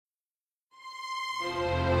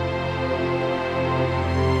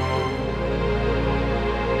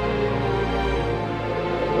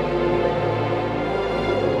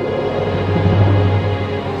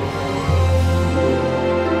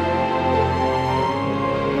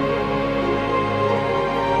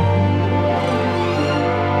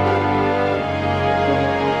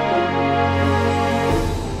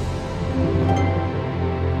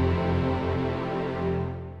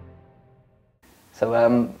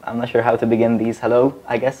I'm not sure how to begin these. Hello,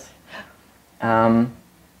 I guess.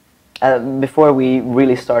 Before we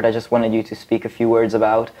really start, I just wanted you to speak a few words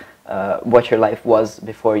about what your life was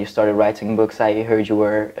before you started writing books. I heard you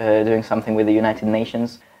were doing something with the United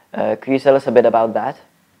Nations. Could you tell us a bit about that,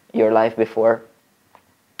 your life before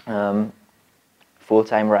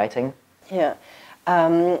full-time writing? Yeah.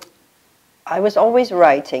 I was always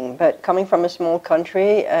writing, but coming from a small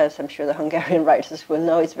country, as I'm sure the Hungarian writers will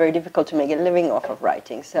know, it's very difficult to make a living off of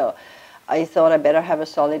writing. So I thought I better have a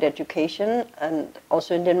solid education. And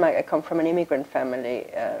also in Denmark, I come from an immigrant family,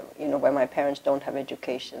 you know, where my parents don't have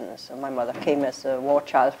education. So my mother came as a war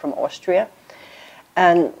child from Austria.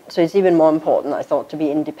 And so it's even more important, I thought, to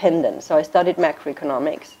be independent. So I studied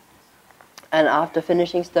macroeconomics. And after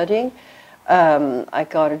finishing studying, I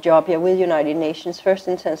got a job here with United Nations, first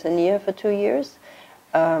in Tanzania for 2 years,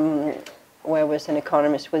 where I was an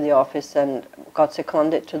economist with the office and got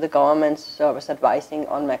seconded to the government, so I was advising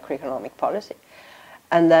on macroeconomic policy.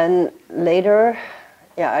 And then later,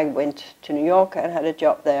 yeah, I went to New York and had a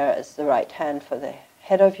job there as the right hand for the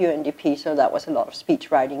head of UNDP, so that was a lot of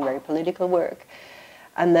speech writing, very political work.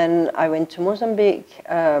 And then I went to Mozambik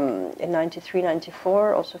in 93,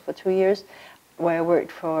 94, also for 2 years, where I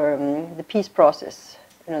worked for the peace process.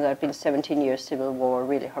 You know, there had been 17 years civil war,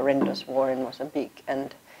 really horrendous war in Mozambique,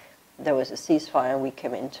 and there was a ceasefire, and we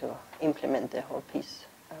came in to implement the whole peace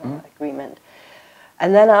agreement.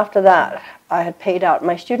 And then after that, I had paid out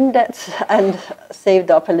my student debts and saved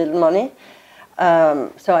up a little money.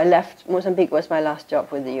 So I left. Mozambique was my last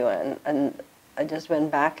job with the UN, and I just went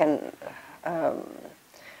back and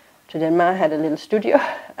to Denmark, had a little studio,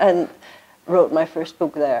 and wrote my first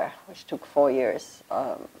book there, which took 4 years.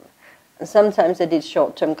 And sometimes I did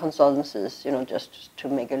short-term consultancies, you know, just to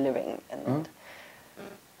make a living. And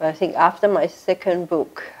but I think after my second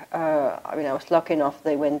book, I mean, I was lucky enough,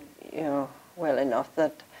 they went, you know, well enough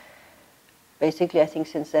that basically I think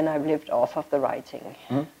since then I've lived off of the writing.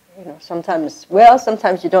 You know, sometimes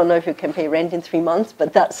you don't know if you can pay rent in 3 months,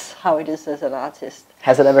 but that's how it is as an artist.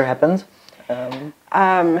 Has it ever happened?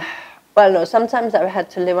 Well, no, sometimes I've had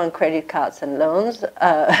to live on credit cards and loans,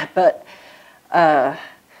 but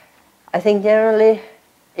I think generally,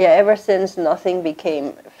 yeah, ever since nothing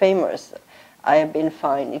became famous, I have been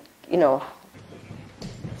fine, you know.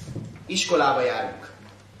 Iskolába járunk.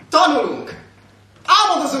 Tanulunk!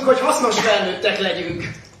 Álmodozunk, hogy hasznos felnőttek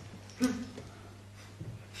legyünk.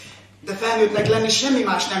 De felnőttnek lenni semmi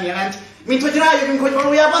más nem jelent, mint hogy rájövünk, hogy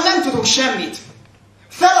valójában nem tudunk semmit.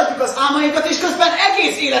 Feladjuk az álmainkat, és közben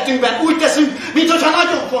egész életünkben úgy teszünk, mintha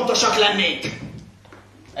nagyon fontosak lennénk.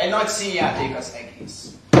 Egy nagy színjáték az egész.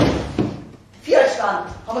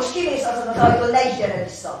 Fiacskám, ha most kimész azon az ajtón, ne is gyere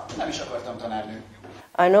vissza. Nem is akartam, tanárnő.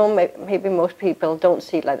 I know maybe most people don't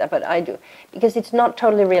see it like that, but I do. Because it's not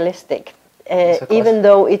totally realistic, even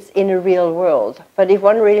though it's in a real world. But if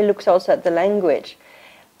one really looks also at the language,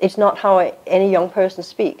 it's not how any young person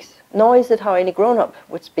speaks, nor is it how any grown-up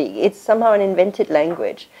would speak. It's somehow an invented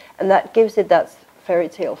language, and that gives it that fairy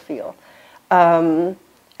tale feel.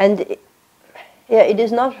 Yeah, it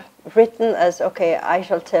is not written as, okay, I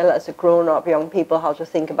shall tell as a grown-up young people how to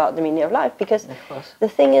think about the meaning of life, because the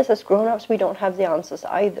thing is, as grown-ups, we don't have the answers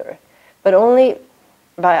either. But only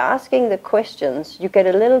by asking the questions, you get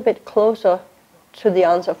a little bit closer to the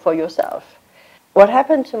answer for yourself. What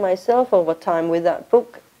happened to myself over time with that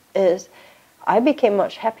book is I became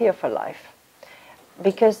much happier for life.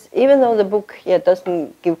 Because even though the book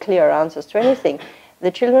doesn't give clear answers to anything,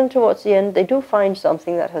 the children towards the end, they do find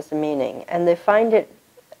something that has a meaning. And they find it,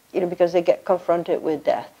 you know, because they get confronted with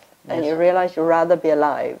death. Yes. And you realize you'd rather be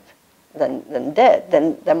alive than dead.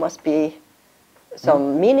 Then there must be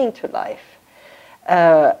some meaning to life.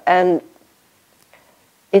 And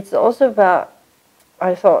it's also about,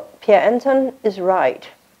 I thought, Pierre Anton is right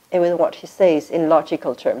with what he says in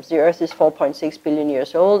logical terms. The Earth is 4.6 billion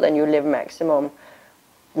years old, and you live maximum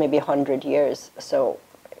maybe 100 years. So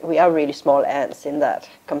we are really small ants in that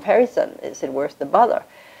comparison. Is it worth the bother?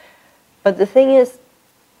 But the thing is,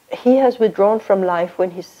 he has withdrawn from life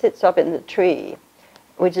when he sits up in the tree,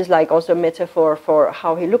 which is like also a metaphor for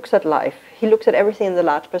how he looks at life. He looks at everything in the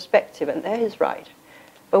large perspective, and there he's right.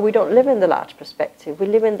 But we don't live in the large perspective. We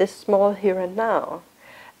live in this small here and now.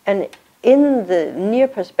 And in the near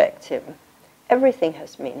perspective, everything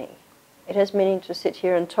has meaning. It has meaning to sit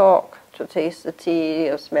here and talk, to taste the tea,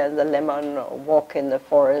 or smell the lemon, or walk in the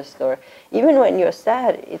forest, or even when you're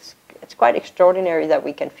sad, it's quite extraordinary that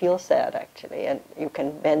we can feel sad, actually, and you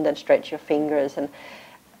can bend and stretch your fingers. And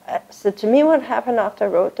so to me, what happened after I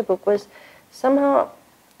wrote the book was somehow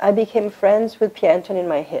I became friends with Pierre Anton in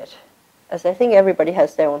my head, as I think everybody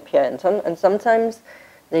has their own Pierre Anton, and sometimes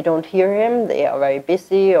They don't hear him, they are very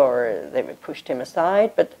busy, or they pushed him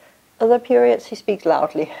aside, but other periods he speaks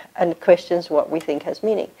loudly and questions what we think has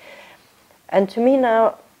meaning. And to me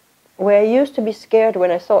now, where I used to be scared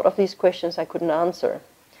when I thought of these questions I couldn't answer,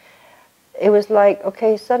 it was like,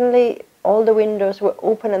 okay, suddenly all the windows were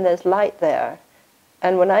open and there's light there.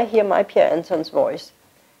 And when I hear my Pierre Anton's voice,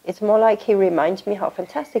 it's more like he reminds me how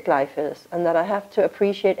fantastic life is and that I have to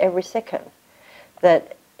appreciate every second.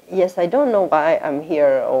 That, yes, I don't know why I'm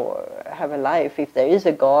here or have a life, if there is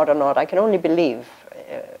a God or not, I can only believe.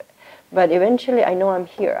 But eventually I know I'm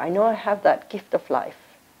here. I know I have that gift of life.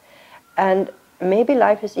 And maybe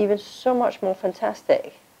life is even so much more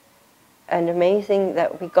fantastic and amazing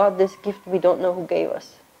that we got this gift we don't know who gave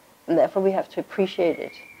us. And therefore we have to appreciate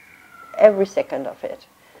it, every second of it.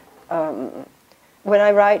 When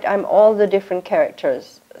I write, I'm all the different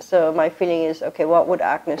characters. So my feeling is, okay, what would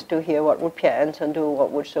Agnes do here? What would Pierre Anton do?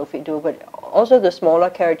 What would Sophie do? But also the smaller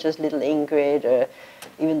characters, little Ingrid,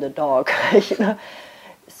 even the dog, you know.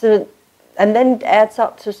 So, and then it adds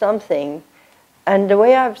up to something. And the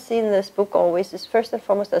way I've seen this book always is first and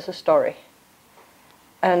foremost as a story.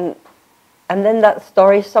 And then that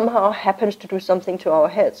story somehow happens to do something to our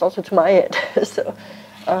heads, also to my head.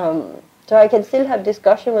 So I can still have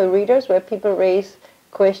discussion with readers where people raise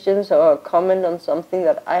questions or comment on something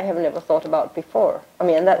that I have never thought about before. I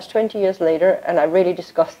mean, and that's 20 years later, and I really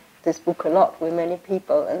discussed this book a lot with many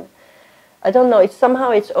people. And I don't know, it's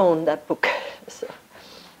somehow its own, that book. So.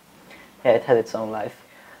 Yeah, it had its own life.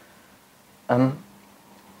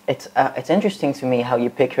 It's interesting to me how you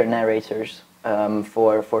pick your narrators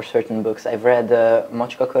for certain books. I've read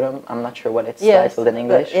Macskaköröm. I'm not sure what it's titled in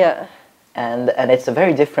English. But, yeah. And it's a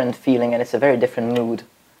very different feeling, and it's a very different mood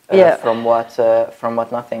from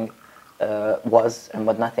what nothing was and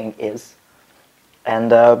what nothing is.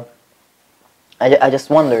 And I just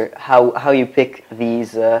wonder how you pick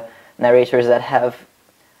these narrators that have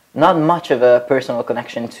not much of a personal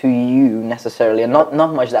connection to you necessarily, and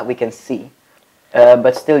not much that we can see.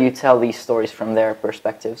 But still you tell these stories from their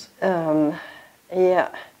perspectives. Yeah.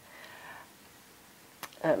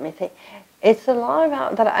 Let me think. It's a lot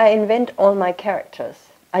about that I invent all my characters.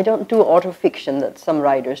 I don't do autofiction that some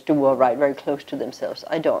writers do or write very close to themselves.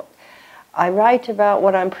 I don't. I write about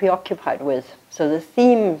what I'm preoccupied with. So the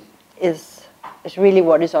theme is really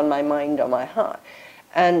what is on my mind or my heart.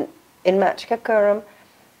 And in Macskaköröm,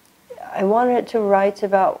 I wanted to write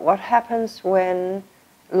about what happens when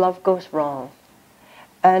love goes wrong.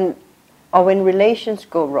 Or when relations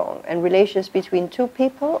go wrong, and relations between two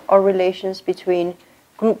people or relations between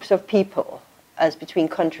groups of people, as between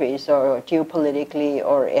countries or geopolitically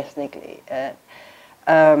or ethnically.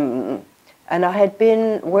 And I had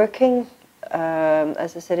been working,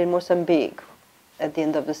 as I said, in Mozambique at the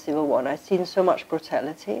end of the Civil War, and I'd seen so much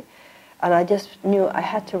brutality, and I just knew I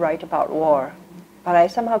had to write about war, but I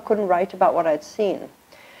somehow couldn't write about what I'd seen.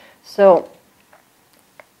 So,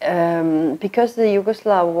 because the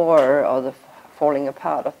Yugoslav war, or the falling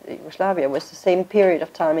apart of Yugoslavia, was the same period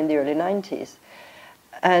of time in the early 90s.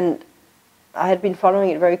 And I had been following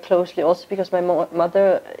it very closely also because my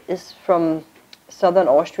mother is from southern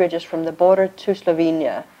Austria, just from the border to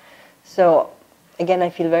Slovenia. So, again, I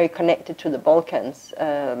feel very connected to the Balkans.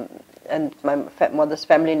 And my mother's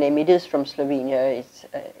family name, it is from Slovenia.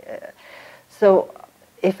 So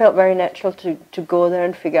it felt very natural to go there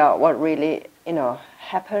and figure out what really,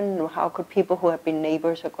 happened. How could people who have been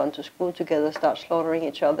neighbors or gone to school together start slaughtering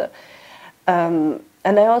each other?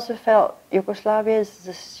 And I also felt Yugoslavia is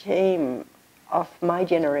the shame of my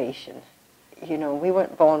generation. We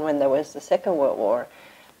weren't born when there was the Second World War,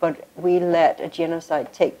 but we let a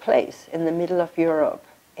genocide take place in the middle of Europe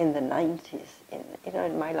in the 90s,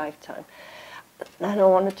 in my lifetime. And I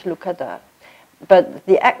wanted to look at that. But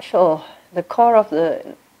the core of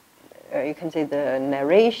you can say the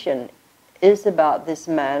narration is about this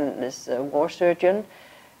man, this war surgeon,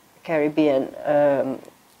 Caribbean,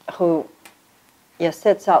 who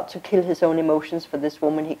sets out to kill his own emotions for this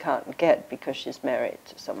woman he can't get because she's married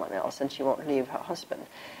to someone else and she won't leave her husband.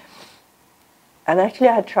 And actually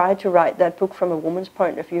I had tried to write that book from a woman's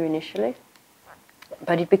point of view initially,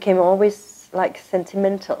 but it became always like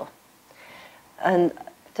sentimental. And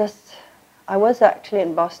I was actually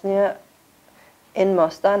in Bosnia, in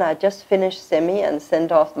Mostar, and I just finished Semmi and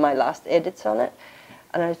sent off my last edits on it.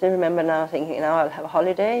 And I still remember now thinking, now I'll have a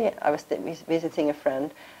holiday. I was visiting a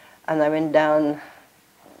friend, and I went down,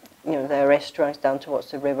 there are restaurants down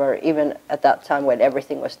towards the river, even at that time when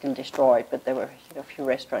everything was still destroyed, but there were a few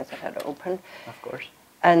restaurants that had opened. Of course.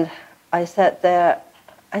 And I sat there,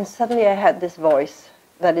 and suddenly I had this voice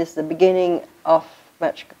that is the beginning of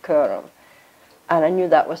Macskaköröm. And I knew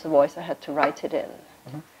that was the voice I had to write it in.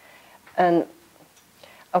 Mm-hmm. And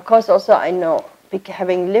of course also I know,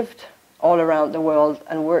 having lived all around the world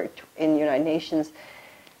and worked in the United Nations,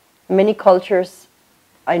 many cultures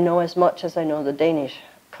I know as much as I know the Danish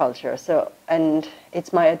culture. So, and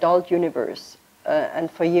it's my adult universe.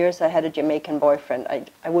 And for years I had a Jamaican boyfriend.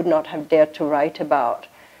 I would not have dared to write about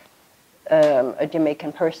a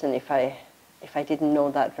Jamaican person if I didn't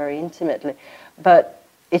know that very intimately. But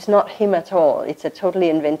it's not him at all. It's a totally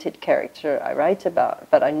invented character I write about,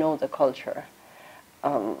 but I know the culture.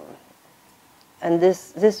 And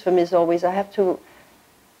this for me is always, I have to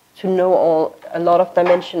know a lot of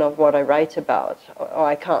dimension of what I write about, or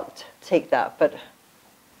I can't take that. But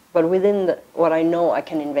within what I know, I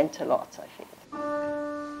can invent a lot, I think.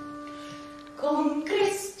 Kom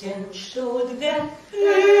Christian stod vid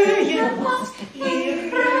flöjet i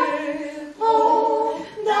röd och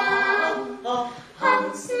Dan,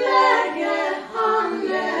 hans Sverige han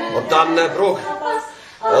A Dannebrog,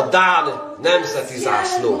 a Dán nemzeti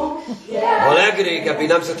zászló, a legrégebbi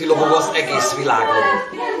nemzeti lobog az egész világon,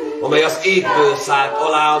 amely az égből szállt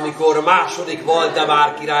alá, amikor második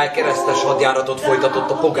Valdemár király keresztes hadjáratot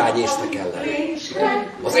folytatott a pogány észtek ellen.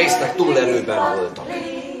 Az észtek túlerőben voltak,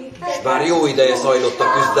 és már jó ideje zajlott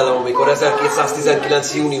a küzdelem, amikor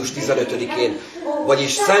 1219. június 15-én,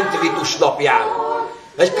 vagyis Szent Vitus napján,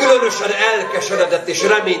 egy különösen elkeseredett és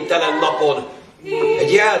reménytelen napon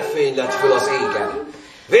egy jelfény lett föl az égen.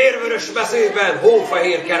 Vérvörös mezőben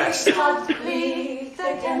hófehér kereszt. És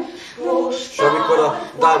amikor a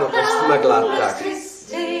dánok ezt meglátták,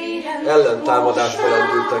 ellentámadásba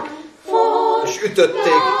lendültek, és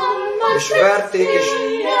ütötték, és verték, és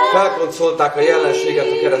felkoncolták a jelenséget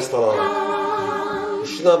a kereszt alá.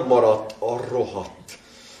 És nem maradt a rohadt,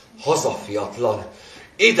 hazafiatlan,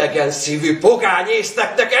 idegen szívű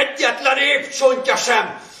pogányészteknek egyetlen épcsontja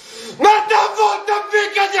sem, mert nem volt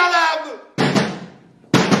többé kegyelem!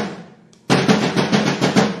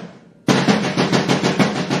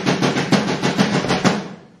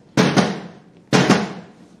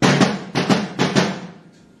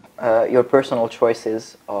 Your personal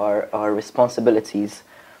choices are responsibilities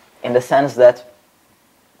in the sense that,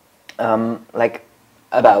 like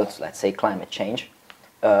about, let's say, climate change,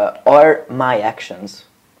 are my actions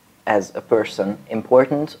as a person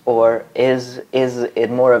important, or is it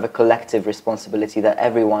more of a collective responsibility that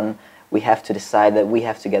everyone, we have to decide that we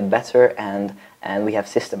have to get better and we have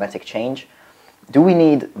systematic change? Do we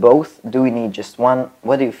need both? Do we need just one?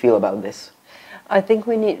 What do you feel about this? I think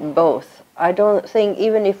we need both. I don't think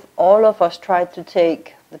even if all of us tried to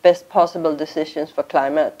take the best possible decisions for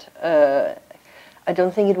climate, I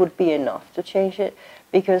don't think it would be enough to change it,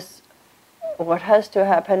 because what has to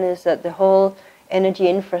happen is that the whole energy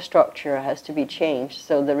infrastructure has to be changed.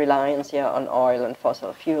 So the reliance on oil and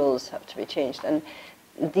fossil fuels have to be changed, and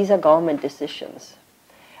these are government decisions.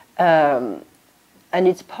 And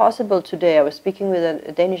it's possible today. I was speaking with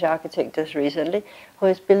a Danish architect just recently who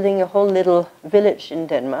is building a whole little village in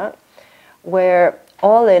Denmark where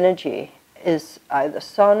all energy is either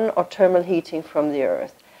sun or thermal heating from the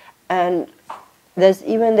earth. And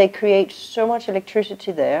they create so much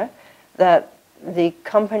electricity there that the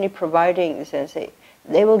company providing this energy,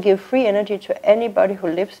 they will give free energy to anybody who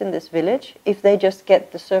lives in this village if they just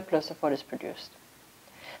get the surplus of what is produced.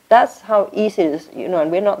 That's how easy it is,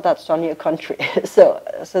 and we're not that sunny a country. so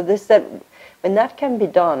when that can be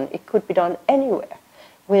done, it could be done anywhere.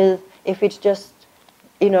 If it's just,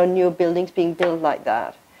 new buildings being built like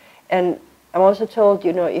that. And I'm also told,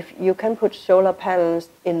 if you can put solar panels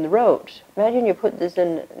in the roads, imagine you put this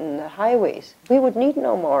in the highways. We would need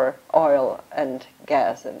no more oil and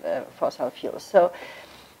gas and fossil fuels. So,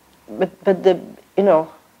 but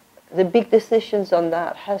the big decisions on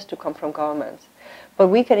that has to come from governments. But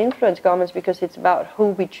we can influence governments because it's about who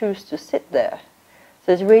we choose to sit there.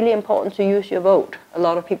 So it's really important to use your vote. A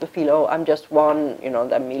lot of people feel, oh, I'm just one, there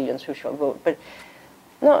are millions who shall vote. But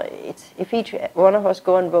no, it's if each one of us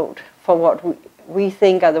go and vote for what we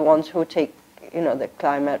think are the ones who take, the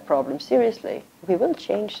climate problem seriously, we will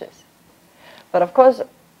change this. But of course,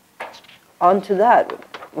 onto that,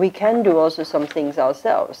 we can do also some things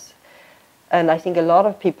ourselves. And I think a lot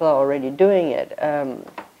of people are already doing it.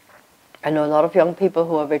 I know a lot of young people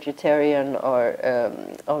who are vegetarian or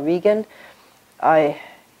vegan. I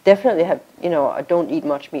definitely have, I don't eat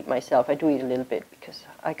much meat myself. I do eat a little bit because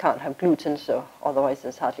I can't have gluten, so otherwise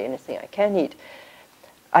there's hardly anything I can eat.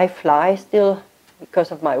 I fly still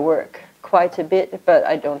because of my work quite a bit, but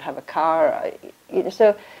I don't have a car.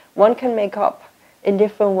 So one can make up in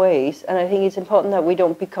different ways, and I think it's important that we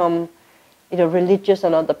don't become, religious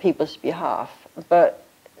on other people's behalf, but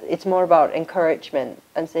it's more about encouragement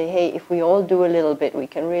and say, hey, if we all do a little bit, we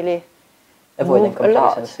can really Avoiding move a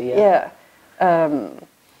lot. complacency, yeah.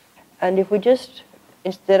 And if we just,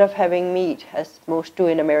 instead of having meat, as most do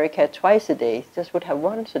in America, twice a day, just would have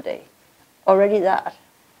once a day. Already that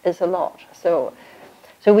is a lot. So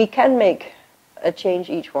we can make a change,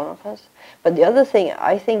 each one of us. But the other thing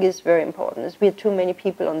I think is very important is we have too many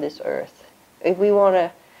people on this earth. If we want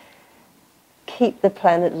to keep the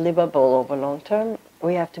planet livable over long term,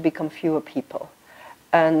 we have to become fewer people.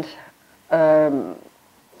 And so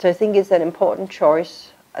I think it's an important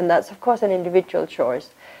choice, and that's of course an individual choice,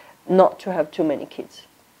 not to have too many kids.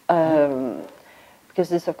 Because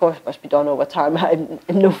this of course must be done over time. I'm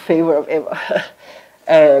in no favor of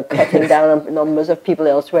ever cutting down on numbers of people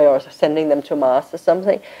elsewhere or sending them to Mars or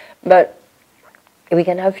something. But we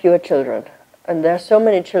can have fewer children. And there are so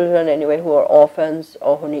many children anyway who are orphans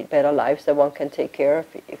or who need better lives that one can take care of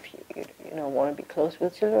if you know, want to be close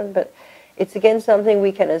with children. But it's again something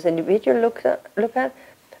we can as individuals look at,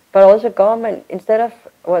 but also government, instead of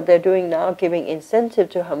what they're doing now, giving incentive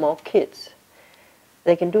to have more kids,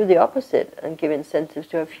 they can do the opposite and give incentives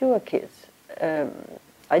to have fewer kids.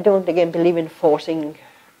 I don't again believe in forcing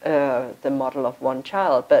the model of one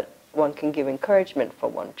child, but one can give encouragement for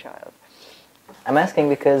one child. I'm asking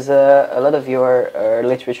because a lot of your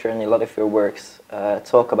literature and a lot of your works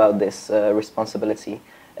talk about this responsibility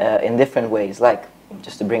in different ways. Like,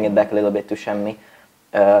 just to bring it back a little bit to Semmi,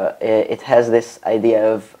 it has this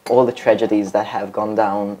idea of all the tragedies that have gone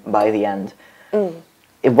down by the end.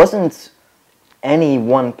 It wasn't any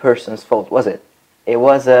one person's fault, was it? It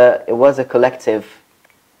was a collective,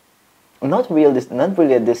 not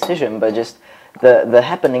really a decision, but just the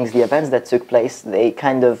happenings, the events that took place. They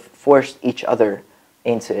kind of forced each other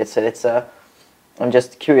into it. So I'm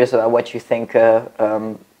just curious about what you think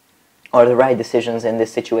are the right decisions in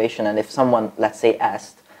this situation, and if someone, let's say,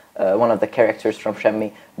 asked one of the characters from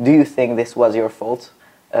Semmi, do you think this was your fault?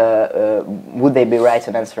 Would they be right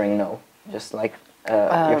in answering no? Just like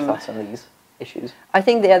your thoughts on these issues. I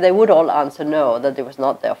think they would all answer no, that it was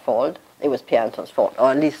not their fault. It was Pierre Anton's fault,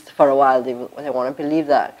 or at least for a while they want to believe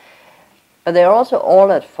that. But they're also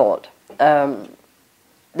all at fault.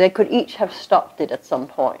 They could each have stopped it at some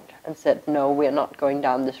point and said, no, we're not going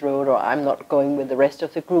down this road, or I'm not going with the rest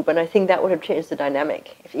of the group. And I think that would have changed the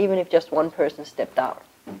dynamic, even if just one person stepped out.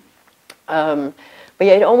 But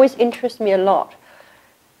yeah, it always interests me a lot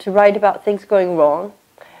to write about things going wrong.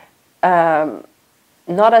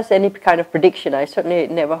 Not as any kind of prediction. I certainly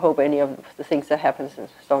never hope any of the things that happen in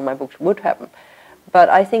some of my books would happen. But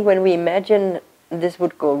I think when we imagine this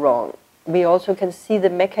would go wrong, we also can see the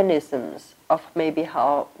mechanisms of maybe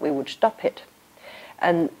how we would stop it.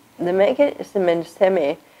 And the mechanism in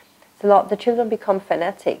Semmi, it's a lot, the children become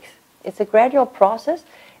fanatics. It's a gradual process.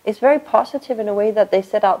 It's very positive in a way that they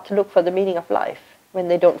set out to look for the meaning of life when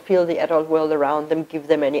they don't feel the adult world around them give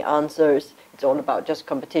them any answers. It's all about just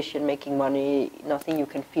competition, making money, nothing you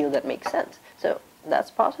can feel that makes sense. So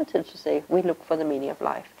that's positive to say, we look for the meaning of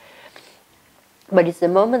life. But it's the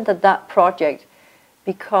moment that that project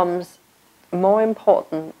becomes more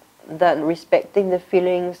important than respecting the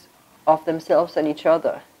feelings of themselves and each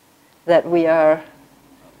other, that we are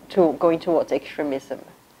going towards extremism.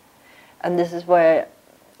 And this is where,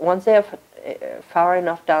 once they are far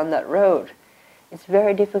enough down that road, it's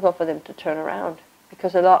very difficult for them to turn around,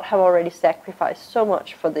 because a lot have already sacrificed so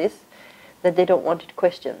much for this that they don't want it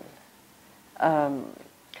questioned. And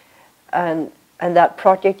that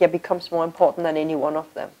project, yeah, becomes more important than any one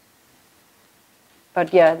of them.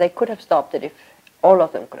 But yeah, they could have stopped it if, all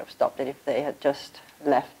of them could have stopped it if they had just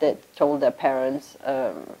left it, told their parents,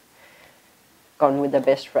 gone with their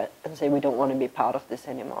best friend and say, we don't want to be part of this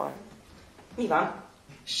anymore. Mi van?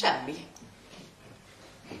 Semmi.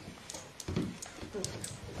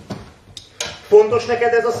 Fontos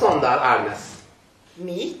neked ez a szandál, Agnes?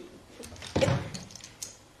 Mi?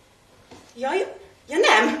 Ja,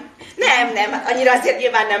 nem, hát annyira azért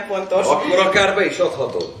nyilván nem fontos. Akkor akár be is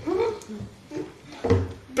adhatod.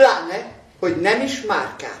 Pláne, hogy nem is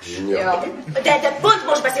márkás. Ja. De pont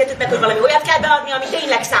most beszéltük meg, hogy valami olyat kell beadni, ami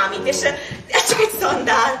tényleg számít, és ez csak egy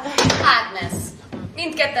szandál. Agnes,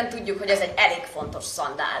 mindketten tudjuk, hogy ez egy elég fontos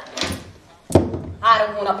szandál.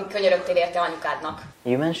 3 hónapig könyörögtél érte anyukádnak.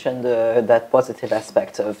 You mentioned that positive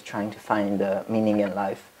aspect of trying to find meaning in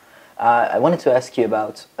life. I wanted to ask you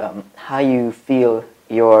about how you feel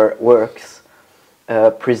your works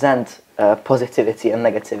present positivity and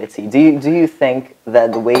negativity. Do you think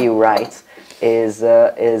that the way you write is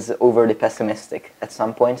overly pessimistic at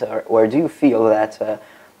some point, or do you feel that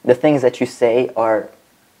the things that you say are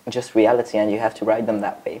just reality and you have to write them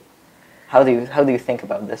that way? How do you think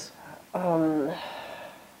about this?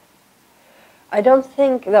 I don't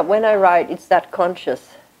think that when I write it's that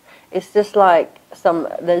conscious. It's just like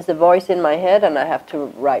there's a voice in my head and I have to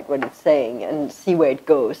write what it's saying and see where it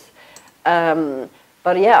goes.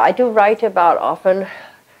 But yeah, I do write about often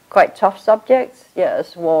quite tough subjects,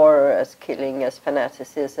 as war, as killing, as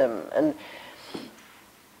fanaticism,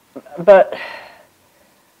 but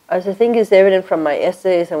as I think is evident from my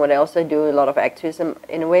essays and what else I do, a lot of activism,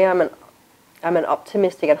 in a way I'm an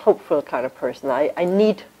optimistic and hopeful kind of person. I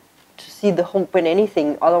need to see the hope in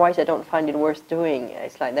anything, otherwise I don't find it worth doing.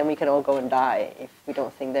 It's like then we can all go and die if we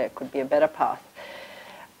don't think there could be a better path.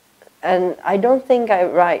 And I don't think I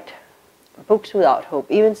write books without hope.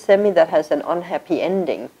 Even Semmi, that has an unhappy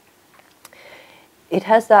ending, it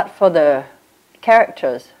has that for the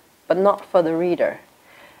characters, but not for the reader.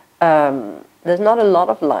 There's not a lot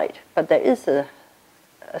of light, but there is a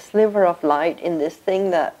sliver of light in this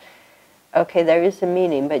thing that, okay, there is a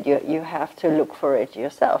meaning, but you have to look for it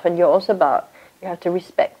yourself. And you're also you have to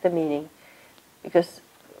respect the meaning. Because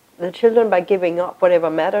the children, by giving up whatever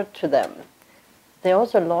mattered to them, they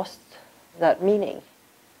also lost that meaning.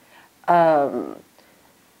 And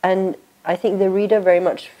I think the reader very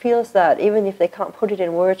much feels that, even if they can't put it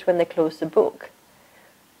in words when they close the book.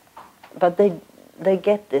 But they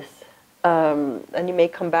get this. And you may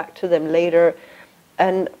come back to them later.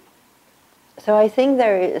 And so I think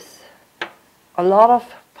there is a lot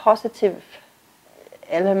of positive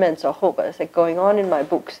elements or hope going on in my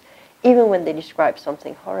books, even when they describe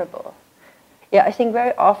something horrible. Yeah, I think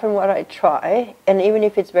very often what I try, and even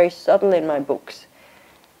if it's very subtle in my books,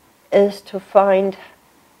 is to find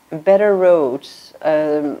better roads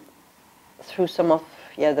through some of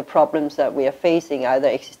the problems that we are facing, either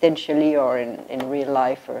existentially or in real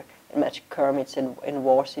life, or in Macskaköröm, it's in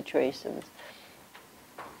war situations.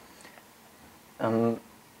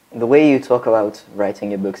 The way you talk about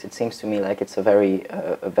writing your books, it seems to me like it's a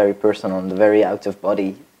very personal and very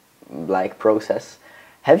out-of-body like process.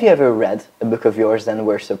 Have you ever read a book of yours and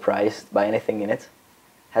were surprised by anything in it?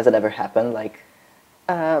 Has it ever happened?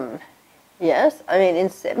 Yes, I mean in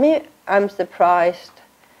Semmi I'm surprised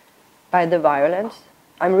by the violence.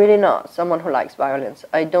 I'm really not someone who likes violence.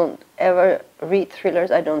 I don't ever read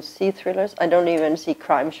thrillers, I don't see thrillers, I don't even see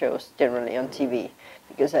crime shows generally on TV,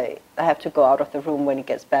 because I have to go out of the room when it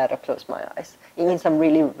gets bad or close my eyes. Even some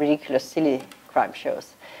really ridiculous, silly crime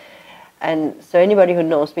shows. And so anybody who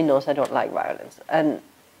knows me knows I don't like violence. And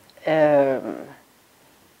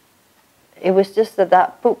it was just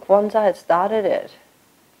that book, once I had started it,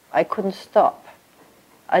 I couldn't stop.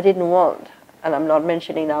 I didn't want, and I'm not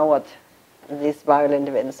mentioning now what these violent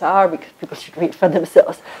events are, because people should read for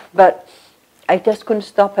themselves, but I just couldn't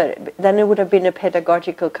stop it. Then it would have been a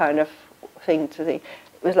pedagogical kind of thing to think.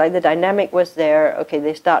 It was like the dynamic was there. Okay,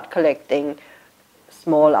 they start collecting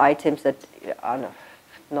small items that are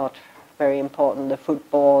not very important, the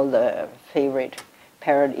football, the favorite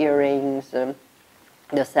parrot earrings, the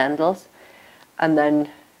sandals, and then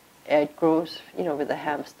it grows, with the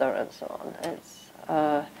hamster and so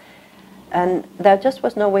on. And there just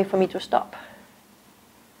was no way for me to stop.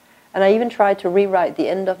 And I even tried to rewrite the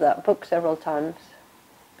end of that book several times,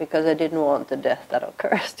 because I didn't want the death that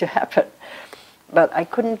occurs to happen. But I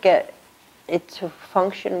couldn't get it to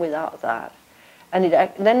function without that. And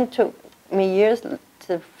then it took me years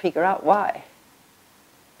to figure out why.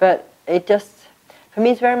 But it just, for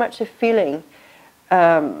me, it's very much a feeling.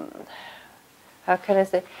 How can I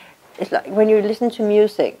say? It's like when you listen to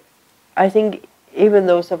music, I think even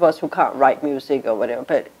those of us who can't write music or whatever,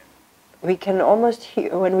 but we can almost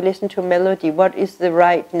hear when we listen to a melody, what is the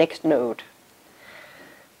right next note.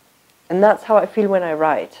 And that's how I feel when I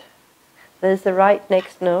write. There's the right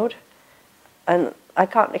next note, and I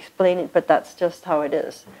can't explain it, but that's just how it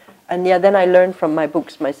is. And then I learn from my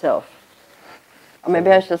books myself. Or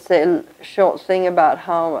maybe I should say a short thing about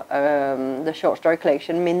how the short story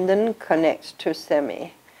collection Minden connects to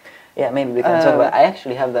Semmi. Yeah, maybe we can talk about it. I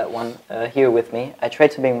actually have that one here with me. I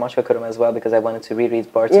tried to bring Macskaköröm as well, because I wanted to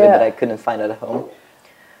reread parts of it that I couldn't find at home.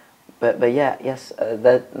 But yeah, yes,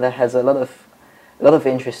 that has a lot of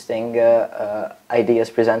interesting ideas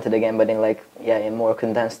presented again, but in more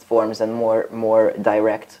condensed forms and more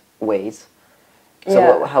direct ways.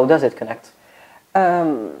 So how does it connect?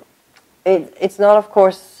 It's not, of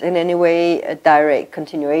course, in any way a direct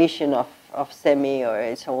continuation of Semmi or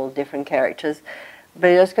its all different characters, but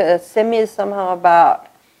Semmi is somehow about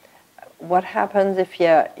what happens if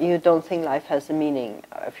you don't think life has a meaning.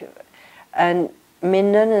 And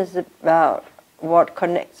Minden is about what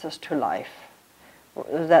connects us to life.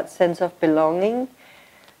 That sense of belonging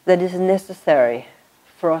that is necessary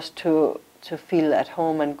for us to feel at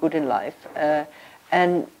home and good in life.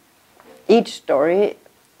 And each story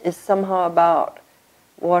is somehow about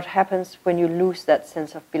what happens when you lose that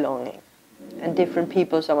sense of belonging. And different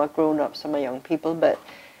people, some are grown up, some are young people, but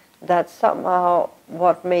that's somehow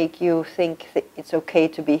what make you think that it's okay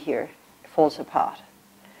to be here, falls apart.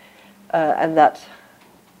 And that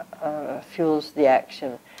fuels the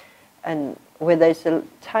action. And where there's a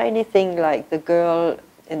tiny thing like the girl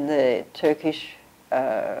in the Turkish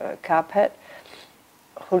carpet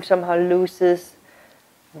who somehow loses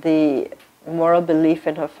the moral belief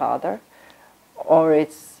in her father, or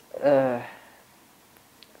it's the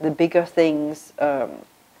bigger things,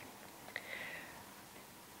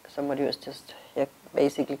 somebody who's just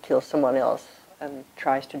basically kills someone else and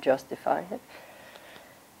tries to justify it.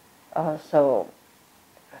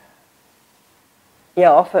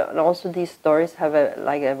 Often also these stories have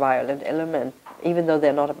a violent element, even though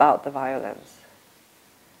they're not about the violence.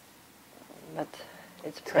 But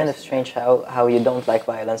it's kind of strange how you don't like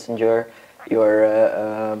violence and you're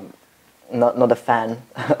not a fan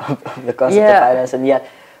of the concept of violence, and yet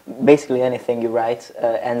basically anything you write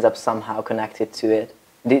ends up somehow connected to it.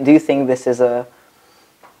 Do you think this is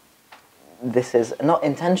not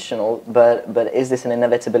intentional, but is this an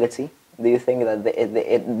inevitability? Do you think that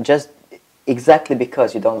it just exactly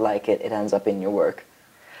because you don't like it, it ends up in your work?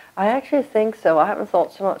 I actually think so. I haven't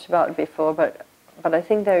thought so much about it before, but I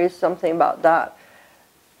think there is something about that.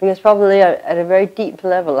 Because probably at a very deep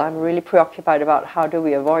level, I'm really preoccupied about how do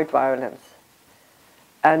we avoid violence.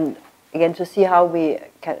 And again, to see how we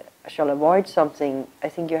shall avoid something, I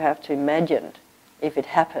think you have to imagine if it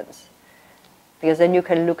happens. Because then you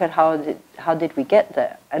can look at how did we get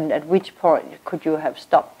there, and at which point could you have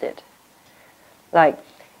stopped it. Like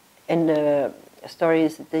in the story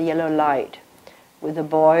is The Yellow Light, with a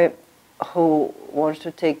boy who wants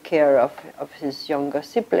to take care of his younger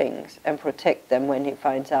siblings and protect them when he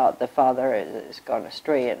finds out the father is gone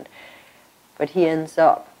astray. But he ends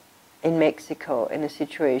up in Mexico in a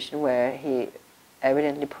situation where he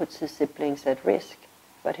evidently puts his siblings at risk.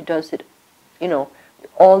 But he does it, with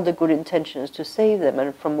all the good intentions to save them,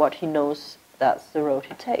 and from what he knows, that's the road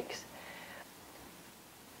he takes.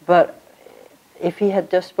 But if he had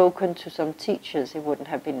just spoken to some teachers, it wouldn't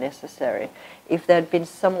have been necessary. If there had been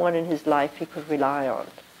someone in his life he could rely on,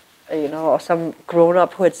 or some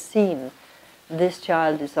grown-up who had seen this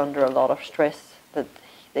child is under a lot of stress that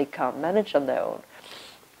they can't manage on their own,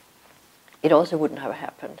 it also wouldn't have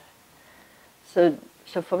happened. So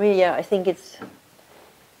for me, I think it's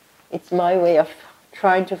my way of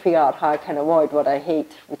trying to figure out how I can avoid what I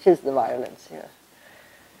hate, which is the violence. Yeah.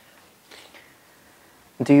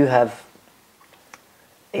 Do you have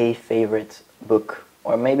a favorite book,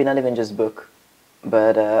 or maybe not even just book,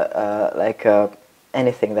 but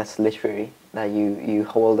anything that's literary that you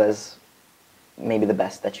hold as maybe the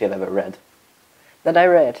best that you have ever read? That I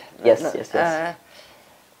read? Yes.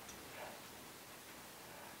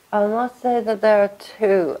 I must say that there are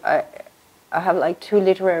two. I have like two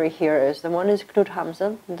literary heroes. The one is Knut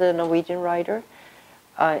Hamsun, the Norwegian writer.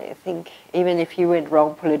 I think even if he went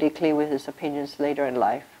wrong politically with his opinions later in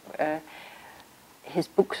life, his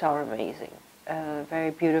books are amazing.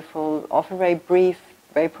 Very beautiful, often very brief,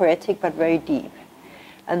 very poetic, but very deep.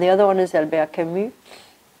 And the other one is Albert Camus,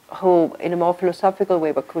 who in a more philosophical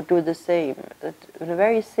way but could do the same. That in a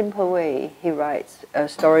very simple way he writes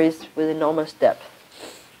stories with enormous depth.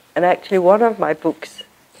 And actually one of my books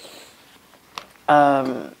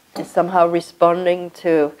is somehow responding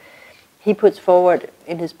to, he puts forward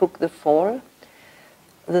in his book The Fall,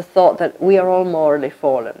 the thought that we are all morally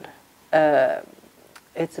fallen.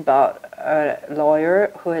 It's about a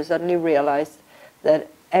lawyer who has suddenly realized that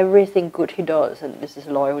everything good he does, and this is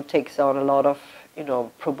a lawyer who takes on a lot of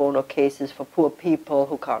pro bono cases for poor people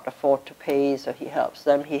who can't afford to pay, so he helps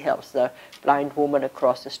them. He helps the blind woman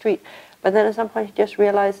across the street. But then at some point he just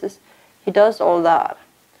realizes he does all that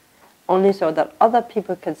only so that other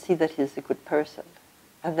people can see that he's a good person.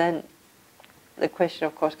 And then the question,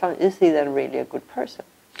 of course, comes, is he then really a good person?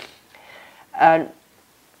 And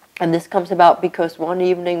this comes about because one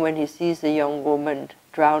evening when he sees a young woman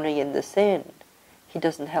drowning in the Seine, he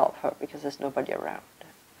doesn't help her because there's nobody around.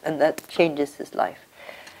 And that changes his life.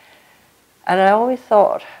 And I always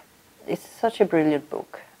thought, it's such a brilliant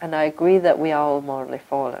book, and I agree that we are all morally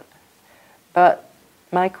fallen. But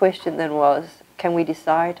my question then was, can we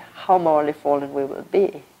decide how morally fallen we will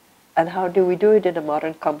be? And how do we do it in a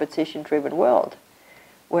modern competition-driven world,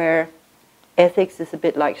 where ethics is a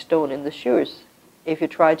bit like stone in the shoes? If you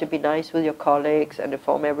try to be nice with your colleagues and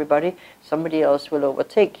inform everybody, somebody else will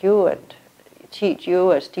overtake you and cheat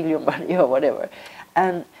you or steal your money or whatever.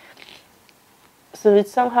 And so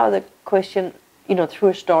it's somehow the question, through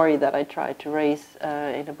a story that I tried to raise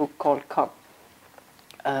in a book called Come.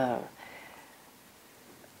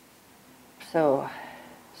 So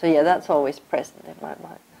yeah, that's always present in my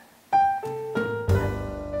mind.